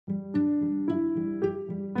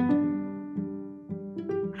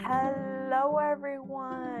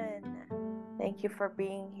Thank you for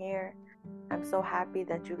being here. I'm so happy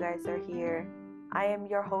that you guys are here. I am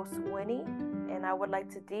your host, Winnie, and I would like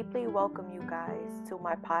to deeply welcome you guys to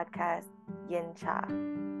my podcast, Yin Cha,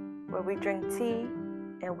 where we drink tea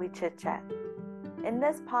and we chit chat. In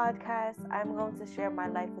this podcast, I'm going to share my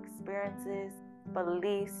life experiences,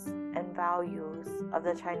 beliefs, and values of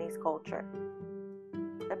the Chinese culture.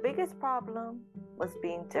 The biggest problem was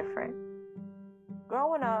being different.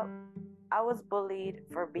 Growing up, I was bullied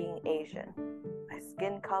for being Asian, my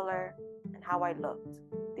skin color, and how I looked.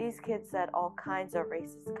 These kids said all kinds of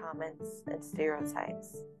racist comments and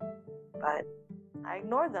stereotypes, but I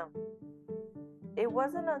ignored them. It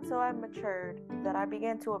wasn't until I matured that I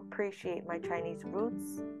began to appreciate my Chinese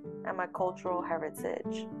roots and my cultural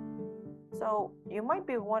heritage. So you might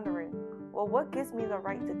be wondering, well, what gives me the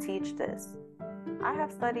right to teach this? I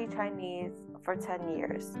have studied Chinese for 10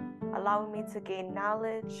 years, allowing me to gain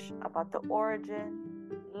knowledge about the origin,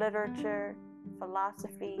 literature,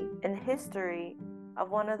 philosophy, and history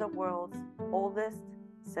of one of the world's oldest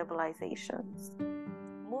civilizations.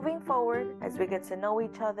 Moving forward, as we get to know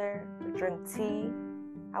each other, we drink tea,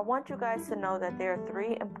 I want you guys to know that there are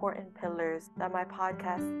 3 important pillars that my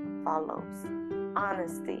podcast follows.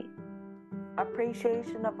 Honesty,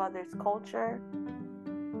 appreciation of others' culture,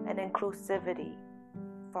 and inclusivity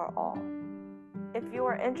for all. If you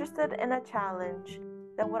are interested in a challenge,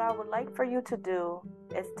 then what I would like for you to do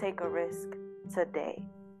is take a risk today.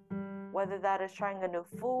 Whether that is trying a new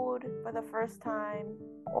food for the first time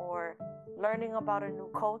or learning about a new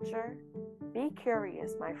culture, be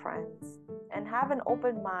curious, my friends, and have an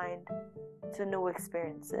open mind to new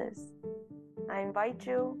experiences. I invite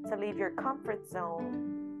you to leave your comfort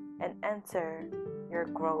zone and enter your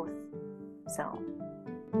growth zone.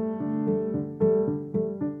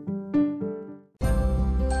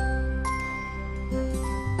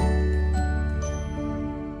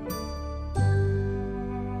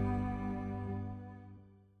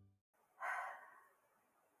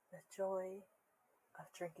 The joy of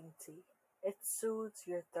drinking tea. It soothes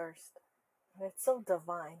your thirst, and it's so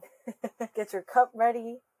divine. Get your cup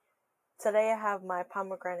ready. Today I have my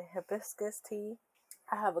pomegranate hibiscus tea.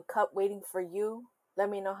 I have a cup waiting for you. Let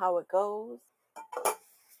me know how it goes.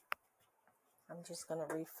 I'm just going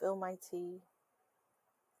to refill my tea.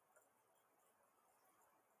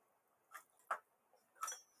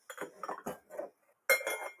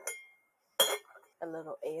 A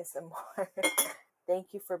little ASMR. Thank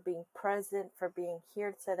you for being present, for being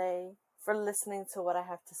here today, for listening to what I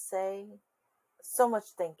have to say. So much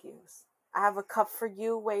thank yous. I have a cup for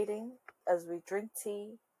you waiting as we drink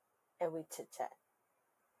tea and we chit chat.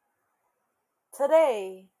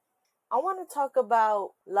 Today, I want to talk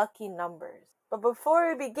about lucky numbers. But before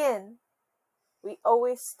we begin, we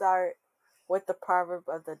always start with the proverb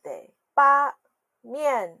of the day. 八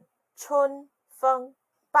面春风.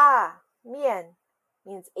 八面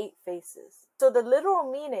means 8 faces. So the literal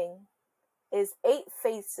meaning is 8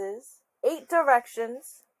 faces, 8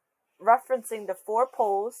 directions, referencing the 4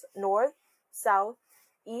 poles, north, south,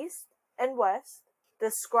 east, and west,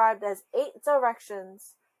 described as 8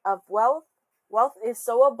 directions of wealth. Wealth is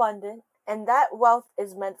so abundant, and that wealth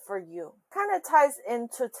is meant for you. Kind of ties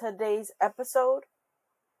into today's episode,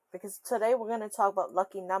 because today we're going to talk about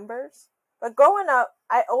lucky numbers. But growing up,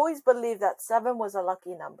 I always believed that 7 was a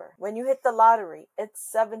lucky number. When you hit the lottery, it's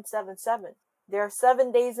 777. There are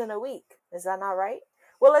 7 days in a week. Is that not right?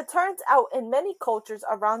 Well, it turns out in many cultures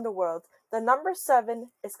around the world, the number 7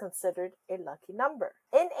 is considered a lucky number.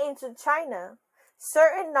 In ancient China,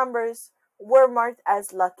 certain numbers were marked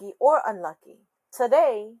as lucky or unlucky.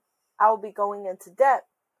 Today, I will be going into depth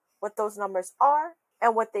what those numbers are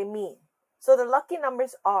and what they mean. So the lucky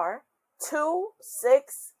numbers are 2,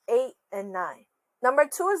 6, 8, and 9. Number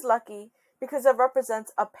 2 is lucky because it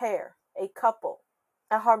represents a pair, a couple,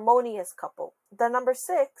 a harmonious couple. The number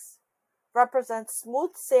 6 represents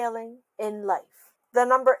smooth sailing in life. The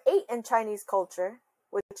number 8 in Chinese culture,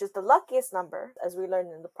 which is the luckiest number, as we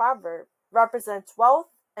learned in the proverb, represents wealth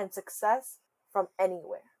and success from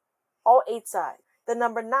anywhere. All 8 sides. The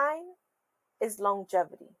number 9 is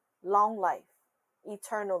longevity, long life,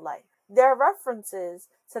 eternal life. There are references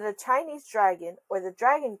to the Chinese dragon or the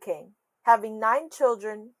Dragon King having 9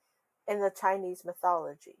 children in the Chinese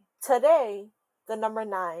mythology. Today, the number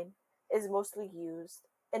 9 is mostly used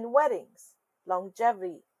in weddings,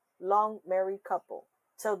 longevity, long married couple,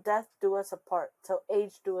 till death do us apart, till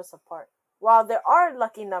age do us apart. While there are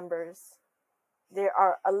lucky numbers, there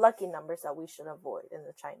are unlucky numbers that we should avoid in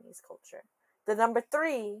the Chinese culture. The number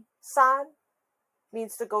 3, san,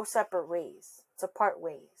 means to go separate ways, to part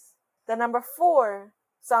ways. The number 4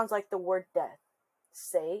 sounds like the word death.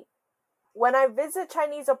 Say, When I visit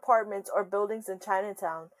Chinese apartments or buildings in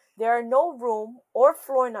Chinatown, there are no room or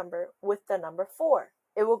floor number with the number 4.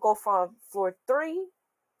 It will go from floor 3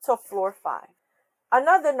 to floor 5.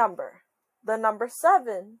 Another number, the number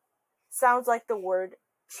 7, sounds like the word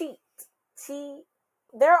cheat. T.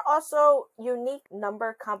 There are also unique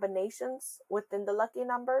number combinations within the lucky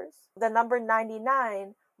numbers. The number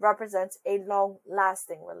 99 represents a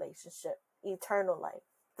long-lasting relationship, eternal life.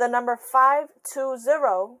 The number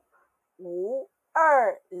 520,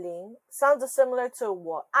 520, sounds similar to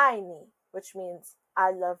我爱你, which means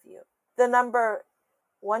I love you. The number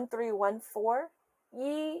 1314,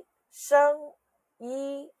 一生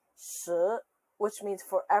一世, which means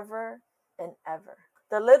forever and ever.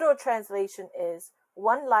 The literal translation is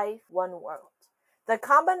one life, one world. The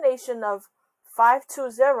combination of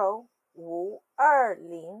 520,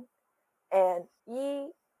 520, and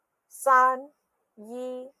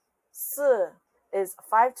 1314 is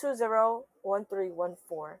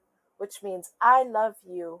 520-1314, which means I love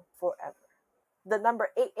you forever. The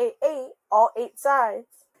number 888, all 8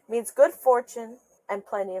 sides, means good fortune and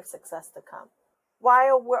plenty of success to come.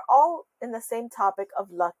 While we're all in the same topic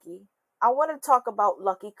of lucky, I want to talk about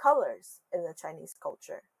lucky colors in the Chinese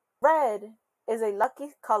culture. Red is a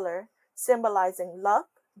lucky color symbolizing luck,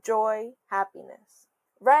 joy, happiness.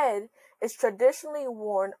 Red is traditionally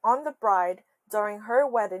worn on the bride during her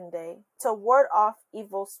wedding day to ward off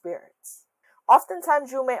evil spirits.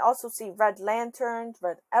 Oftentimes, you may also see red lanterns,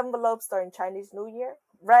 red envelopes during Chinese New Year.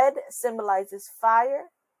 Red symbolizes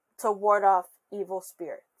fire to ward off evil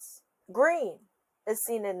spirits. Green is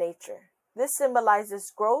seen in nature. This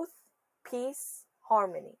symbolizes growth, peace,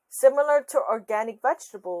 harmony. Similar to organic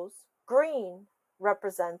vegetables, green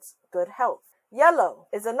represents good health. Yellow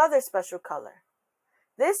is another special color.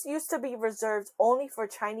 This used to be reserved only for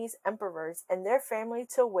Chinese emperors and their family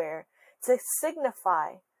to wear to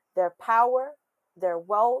signify their power, their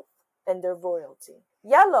wealth, and their royalty.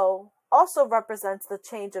 Yellow also represents the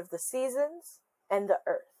change of the seasons and the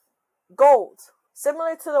earth. Gold.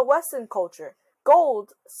 Similar to the Western culture,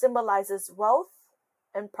 gold symbolizes wealth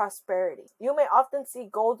and prosperity. You may often see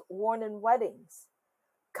gold worn in weddings.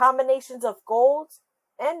 Combinations of gold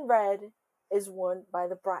and red is worn by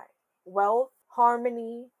the bride. Wealth,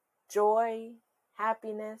 harmony, joy,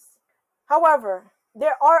 happiness. However,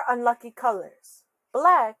 there are unlucky colors.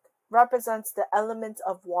 Black represents the element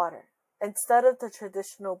of water instead of the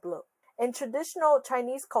traditional blue. In traditional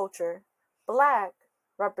Chinese culture, black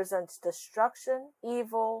represents destruction,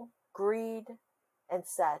 evil, greed, and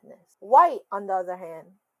sadness. White, on the other hand,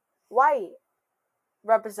 white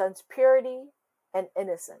represents purity and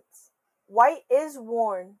innocence. White is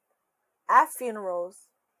worn at funerals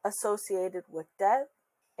associated with death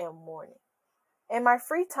and mourning. In my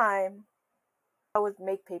free time, I would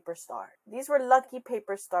make paper stars. These were lucky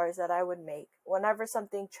paper stars that I would make whenever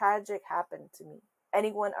something tragic happened to me,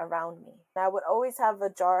 anyone around me. And I would always have a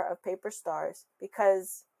jar of paper stars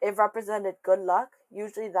because it represented good luck.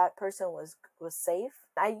 Usually that person was safe.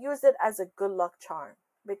 I used it as a good luck charm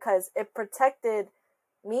because it protected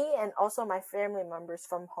me and also my family members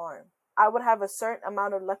from harm. I would have a certain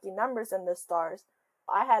amount of lucky numbers in the stars.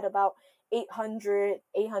 I had about 800,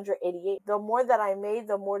 888. The more that I made,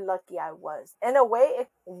 the more lucky I was. In a way, it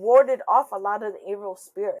warded off a lot of the evil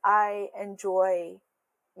spirit. I enjoy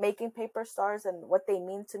making paper stars and what they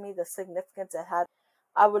mean to me, the significance it had.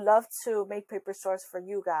 I would love to make paper stars for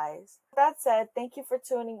you guys. That said, thank you for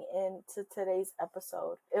tuning in to today's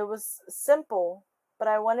episode. It was simple, but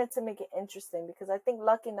I wanted to make it interesting because I think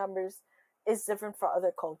lucky numbers is different for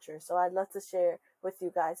other cultures. So I'd love to share with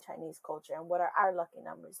you guys Chinese culture and what our lucky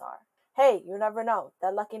numbers are. Hey, you never know.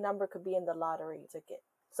 That lucky number could be in the lottery ticket.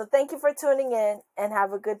 So thank you for tuning in and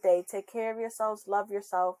have a good day. Take care of yourselves, love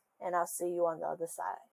yourself, and I'll see you on the other side.